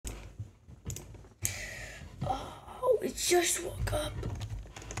it just woke up.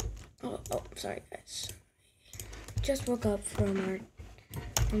 Oh, sorry guys. Just woke up from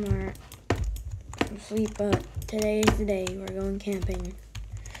sleep, but today is the day. We're going camping.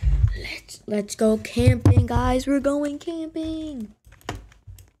 Let's go camping, guys. We're going camping.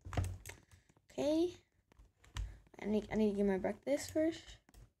 Okay. I need to get my breakfast first.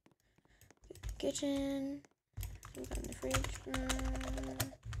 Get the kitchen. Put in the fridge.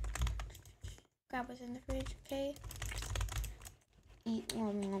 Grab what's in the fridge. Okay. Eat.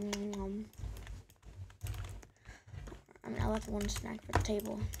 Nom. I mean, I left one snack for the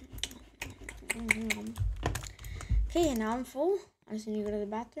table. Okay, and now I'm full. I just need to go to the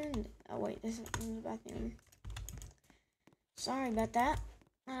bathroom. Oh wait, this is the bathroom. Sorry about that.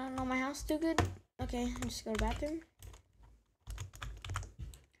 I don't know my house too good. Okay, I'll just go to the bathroom.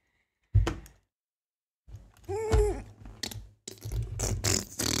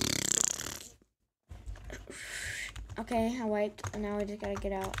 Okay, I wiped, and now we just gotta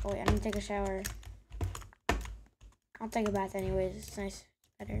get out. Oh wait, I need to take a shower. I'll take a bath anyways. It's nice,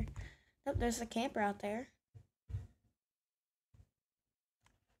 better. Oh, there's a camper out there.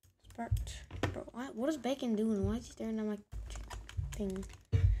 Sparked. Bro, what is Bacon doing? Why is he staring at my thing?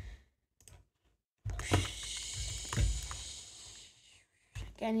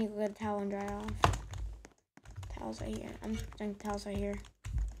 Okay, I need to go get a towel and dry off. Towels right here. I'm thinking towels right here.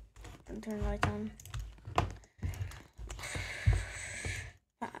 I'm turning the lights on.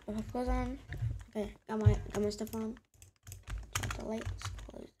 Clothes on. Okay, got my stuff on. Turn off the lights.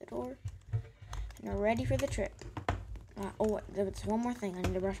 Close the door. And we're ready for the trip. Oh, there's one more thing. I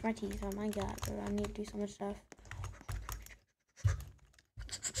need to brush my teeth. Oh my god, bro, I need to do so much stuff.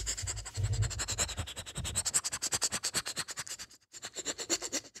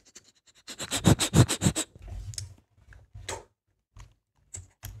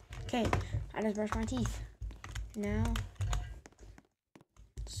 Okay, I just brushed my teeth. Now,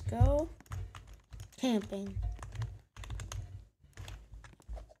 let's go camping.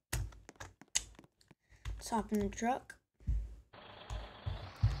 Let's hop in the truck.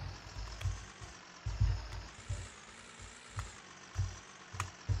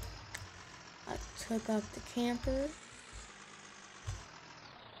 Let's hook up the camper.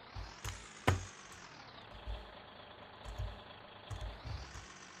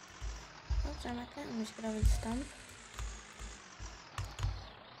 Oh, sorry about that. Let me just get over the stump.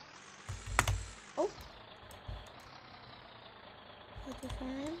 Oh. Hook it for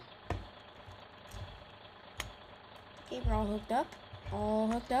him. Okay, we're all hooked up. All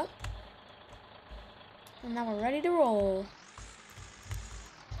hooked up. And now we're ready to roll.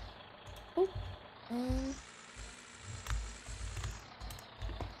 Oh.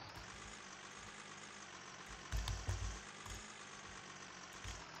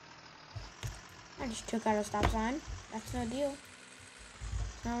 I just took out a stop sign. That's no deal.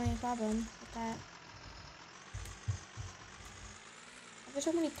 It's not really a problem with that. There's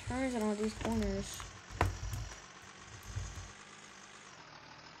so many turns in all these corners.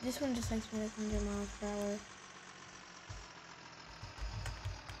 This one just likes me like 100 miles per hour.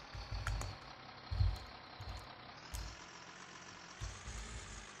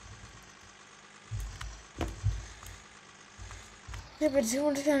 Yeah, but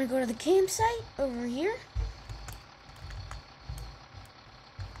we're just gonna go to the campsite over here.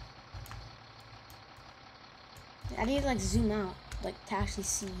 I need to like zoom out, like to actually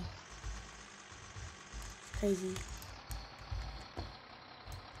see. It's crazy.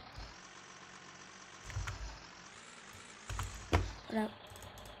 What up?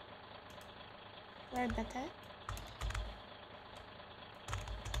 Sorry about that.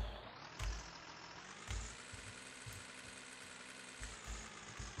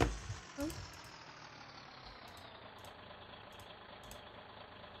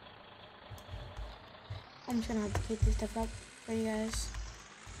 I'm just gonna have to keep this stuff up for you guys.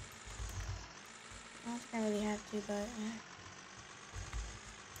 I don't think I really have to, but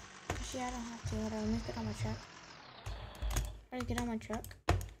actually I don't have to. Hold on, let me get on my truck. Try to get on my truck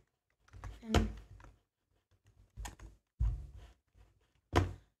and do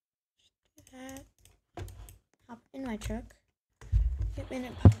that. Hop in my truck. Get in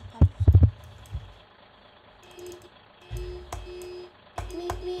it, pop.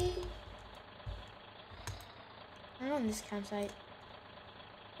 Meet me. I'm on this campsite.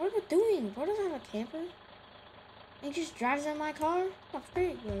 What are we doing? Bro doesn't have a camper. He just drives in my car. That's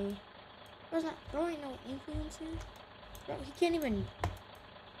great, bro. Bro's not throwing no influencer. Bro, he can't even.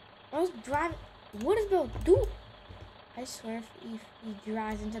 Bro's driving. What does bro do? I swear, if he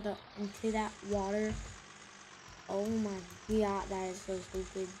drives into that water. Oh my god, that is so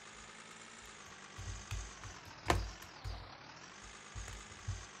stupid.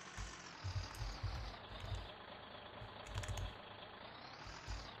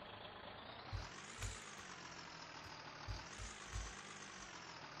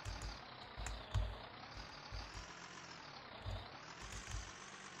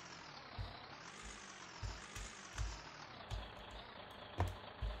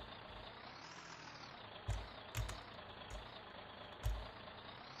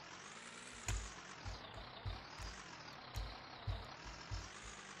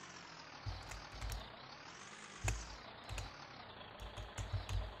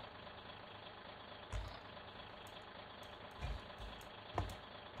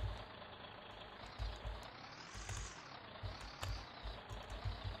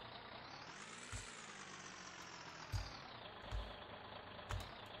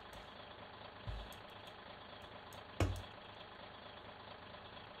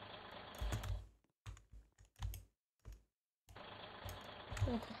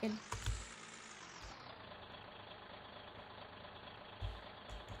 little crooked.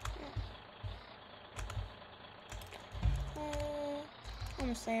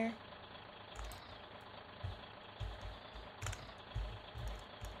 Almost there.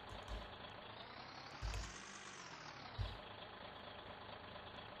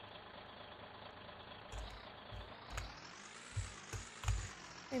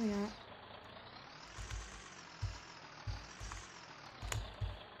 Maybe not.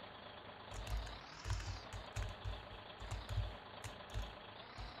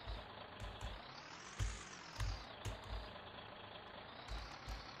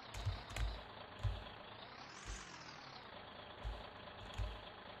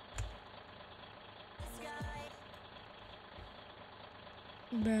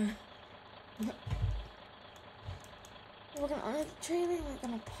 Bruh. We're gonna under the trailer. We're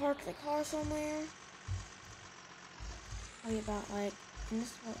gonna park the car somewhere. Probably about like in this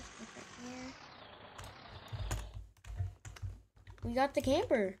spot, like right here. We got the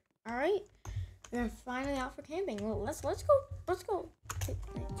camper. All right, we're finally out for camping. Well, let's go. Let's go.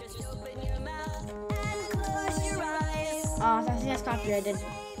 Just open your mouth and close your eyes. I think that's copyrighted.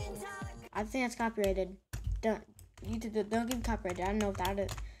 I think that's copyrighted. Don't YouTube, don't give me copyrighted. I don't know if that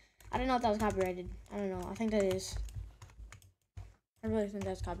is. I don't know if that was copyrighted. I don't know. I think that is. I really think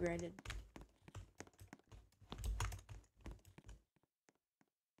that's copyrighted.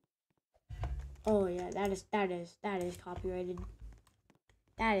 Oh yeah, that is copyrighted. That is copyrighted.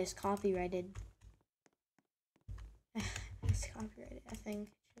 It's copyrighted, I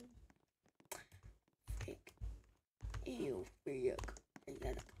think. Freak. Ew, freak.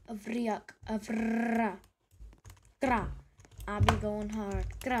 Gra. I be going hard.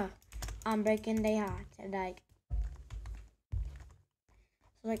 Gra. I'm breaking their heart. Like,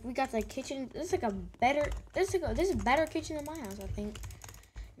 so like we got the kitchen. This is like a better. This is a better kitchen than my house, I think.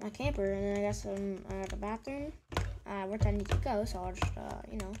 My camper, and then I got some the bathroom, which I need to go. So I'll just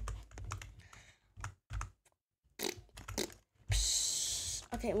you know.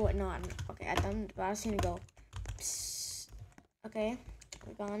 Okay, what? No, okay. I done. But I just need to go. Okay,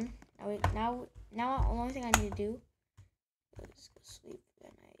 we're gone. Now, the only thing I need to do is go sleep for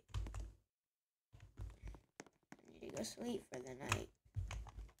the night. I need to go sleep for the night.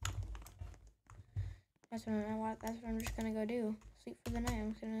 That's what I'm just gonna go do. Sleep for the night.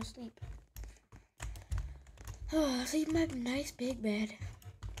 I'm just gonna sleep. Oh, sleep in my nice big bed.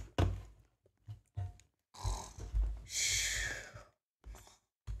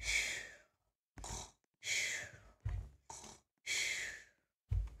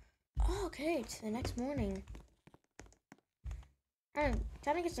 Okay, it's the next morning. I'm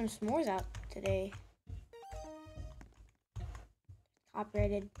trying to get some s'mores out today.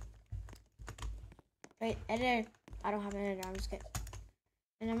 Copyrighted. Wait, editor. I don't have an editor. I'm just kidding.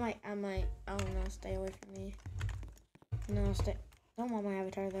 And I might. Oh no, stay away from me. No, stay. Don't want my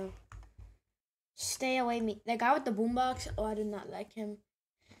avatar though. Stay away from me. The guy with the boombox. Oh, I did not like him.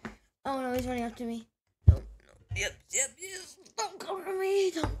 Oh no, he's running up to me. No. Yep. Don't come to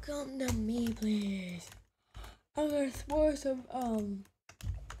me. Don't come to me, please. I'm gonna s'more some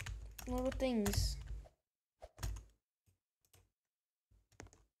little things.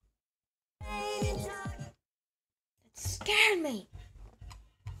 That scared me.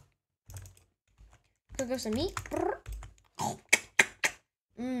 Cook up some meat.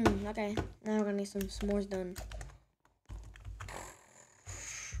 Okay. Now we're gonna get some s'mores done.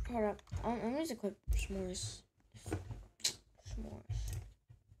 Hold up. I'm gonna just equip s'mores.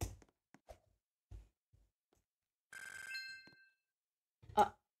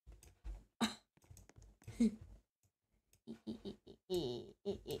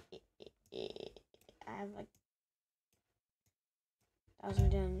 I have like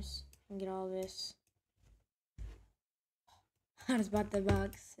 1,000 gems. I can get all this. I just bought the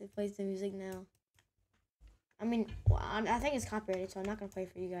box. It plays the music now. I mean, well, I think it's copyrighted, so I'm not gonna play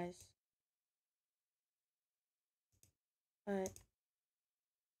for you guys. But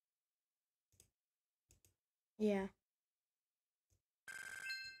yeah.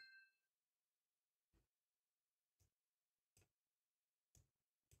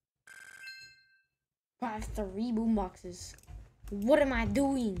 I have 3 boom boxes. What am I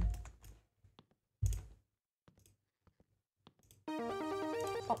doing?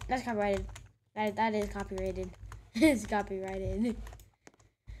 Oh, that's copyrighted. That is copyrighted. It's copyrighted.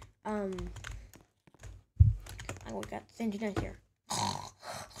 I got the engineer here.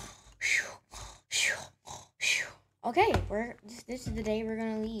 Okay, this is the day we're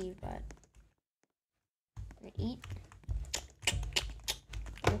gonna leave, but I'm gonna eat.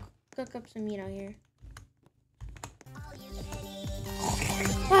 I'm gonna cook up some meat out here.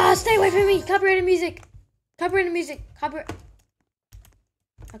 Ah, stay away from me! Copyrighted music! Copyrighted music! Copyright.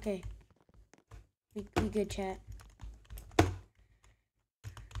 Okay. We good, chat.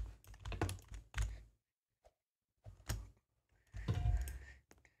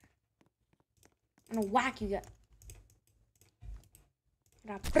 I'm gonna whack you guys.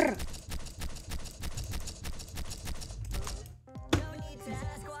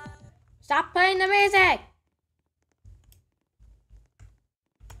 Stop playing the music!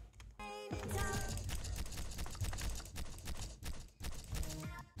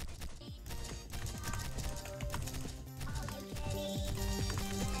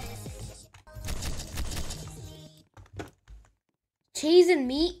 Cheese and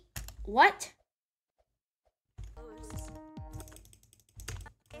meat? What?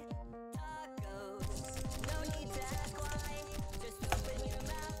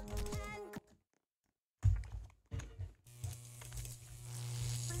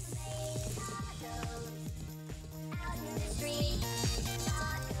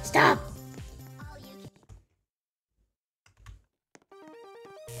 Stop!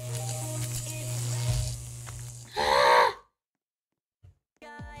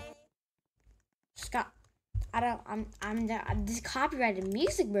 Stop. This copyrighted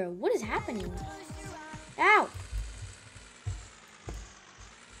music, bro. What is happening? Ow!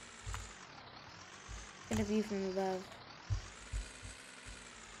 Get a view from above.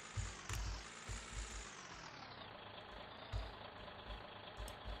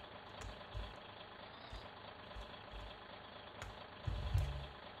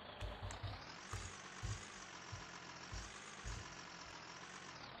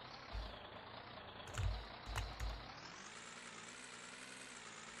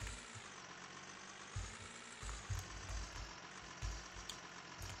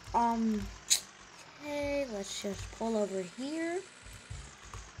 Okay, let's just pull over here.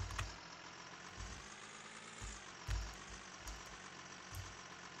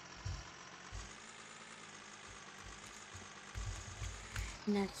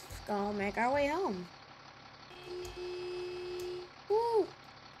 Let's go make our way home. Woo!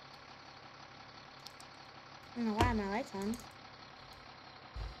 I don't know why my lights on.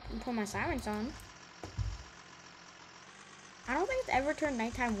 I can put my sirens on. I don't think it's ever turned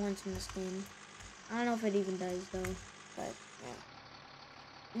nighttime once in this game. I don't know if it even does though, but yeah.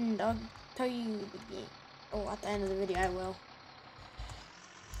 And I'll tell you the game. Oh, at the end of the video I will.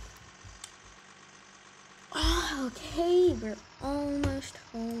 Oh, okay, we're almost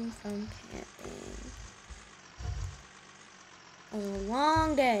home from camping. It was a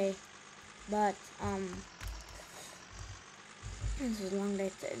long day, but this was a long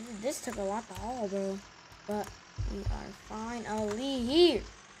day. This took a lot to haul, bro. But we are finally here.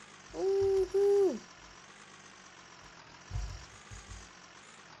 Woohoo!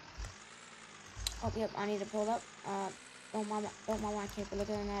 Oh, yep, I need to pull up. Don't mind my camper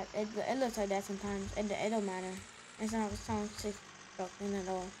looking at that. It looks like that sometimes. It don't matter. It's not sound sick fucking at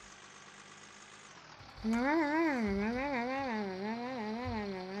all.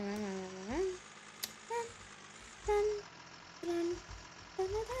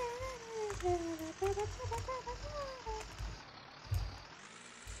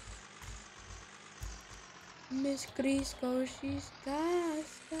 Miss Crisco, she's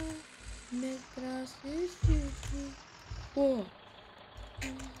gasta. Miss Gracias, whoa.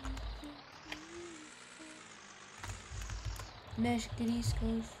 Miss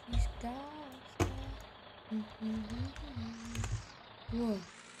Crisco, she's gasta. Whoa.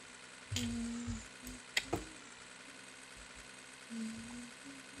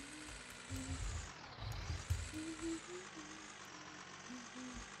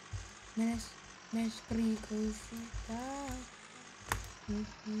 Miss Crisco, she's gasta. I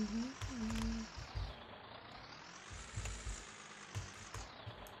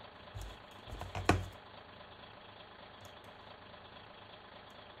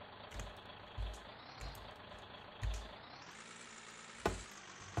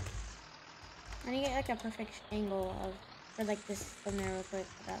need to get like a perfect angle for like this thumbnail real quick.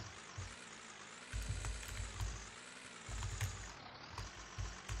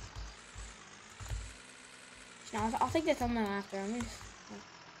 No, I'll take the thumbnail after. I'm just.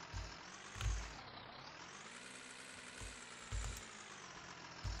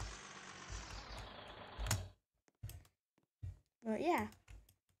 But yeah,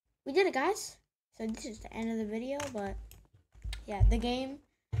 we did it, guys. So this is the end of the video. But yeah, the game.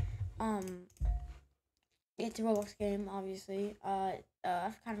 It's a Roblox game, obviously. I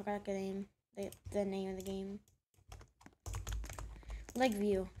kind of forgot the name of the game.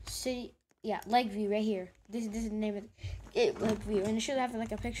 Lakeview City. Yeah, Lakeview right here. This is the name of like view, and it should have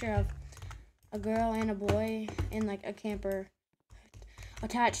like a picture of a girl and a boy in like a camper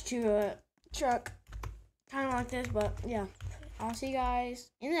attached to a truck, kind of like this. But yeah, I'll see you guys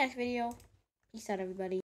in the next video. Peace out, everybody.